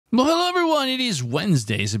Well, hello, everyone. It is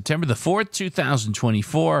Wednesday, September the 4th,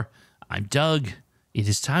 2024. I'm Doug. It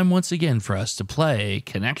is time once again for us to play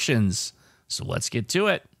Connections. So let's get to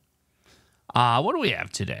it. What do we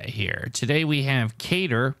have today here? Today we have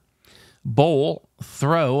cater, bowl,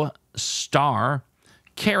 throw, star,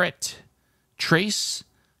 carrot, trace,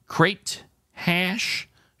 crate, hash,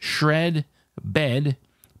 shred, bed,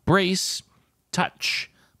 brace,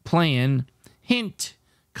 touch, plan, hint,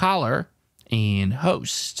 collar, and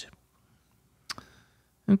host.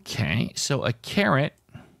 Okay, so a carrot,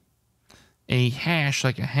 a hash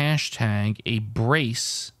like a hashtag, a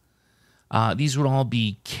brace. These would all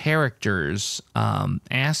be characters,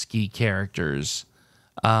 ASCII characters,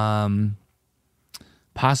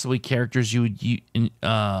 possibly characters you would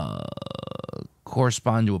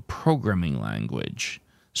correspond to a programming language.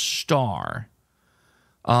 Star.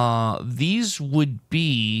 These would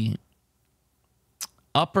be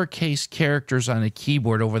uppercase characters on a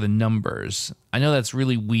keyboard over the numbers. I know that's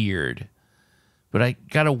really weird, but I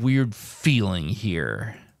got a weird feeling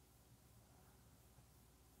here.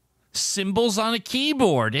 Symbols on a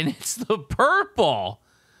keyboard, and it's the purple.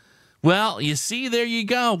 Well, you see, there you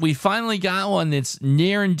go. We finally got one that's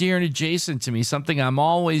near and dear and adjacent to me, something I'm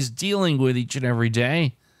always dealing with each and every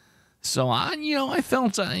day. So, I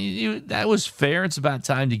felt that was fair. It's about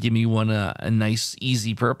time to give me one a nice,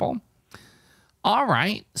 easy purple. All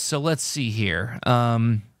right, so let's see here.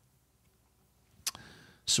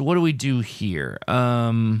 So what do we do here?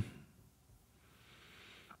 Let's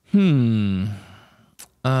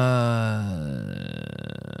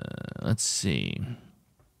see.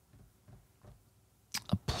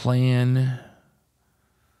 A plan.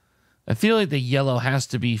 I feel like the yellow has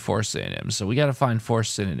to be four synonyms, so we got to find four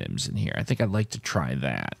synonyms in here. I think I'd like to try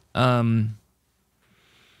that.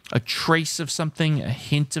 A trace of something, a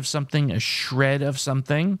hint of something, a shred of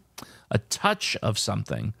something, a touch of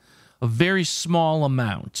something, a very small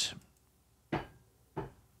amount.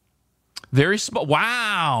 Very small.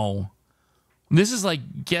 Wow. This is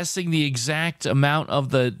like guessing the exact amount of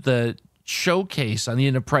the showcase on the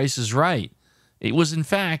end of Price is Right. It was, in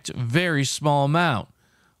fact, a very small amount.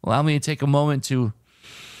 Allow me to take a moment to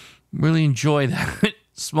really enjoy that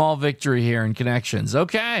small victory here in Connections.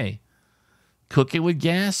 Okay. Cook it with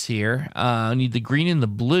gas here. I need the green and the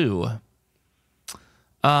blue.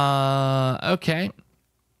 Okay.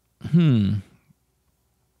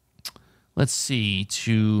 Let's see.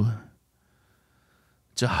 To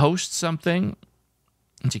host something,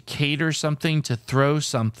 to cater something, to throw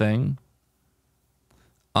something,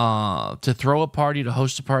 to throw a party, to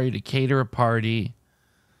host a party, to cater a party.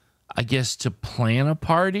 I guess to plan a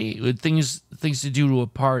party with things to do to a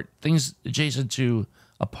part, things adjacent to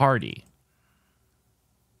a party.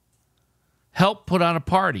 Help put on a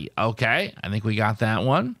party. Okay, I think we got that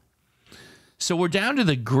one. So we're down to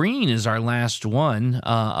the green is our last one.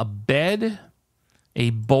 A bed, a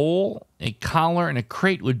bowl, a collar, and a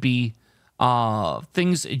crate would be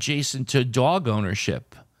things adjacent to dog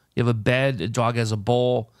ownership. You have a bed, a dog has a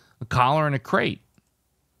bowl, a collar, and a crate.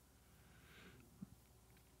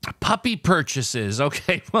 Puppy purchases.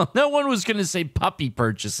 Okay, well, no one was going to say puppy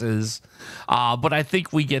purchases, but I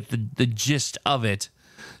think we get the gist of it.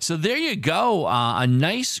 So there you go. A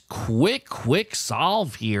nice, quick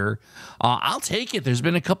solve here. I'll take it. There's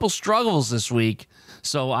been a couple struggles this week,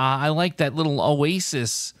 so I like that little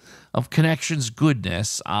oasis of Connections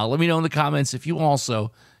goodness. Let me know in the comments if you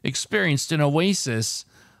also experienced an oasis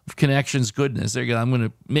of Connections goodness. There you go. I'm going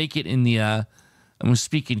to make it in the... I'm going to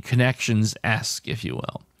speak in Connections-esque, if you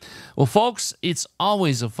will. Well, folks, it's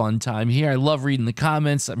always a fun time here. I love reading the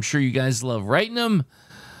comments. I'm sure you guys love writing them.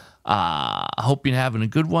 I hope you're having a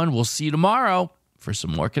good one. We'll see you tomorrow for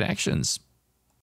some more Connections.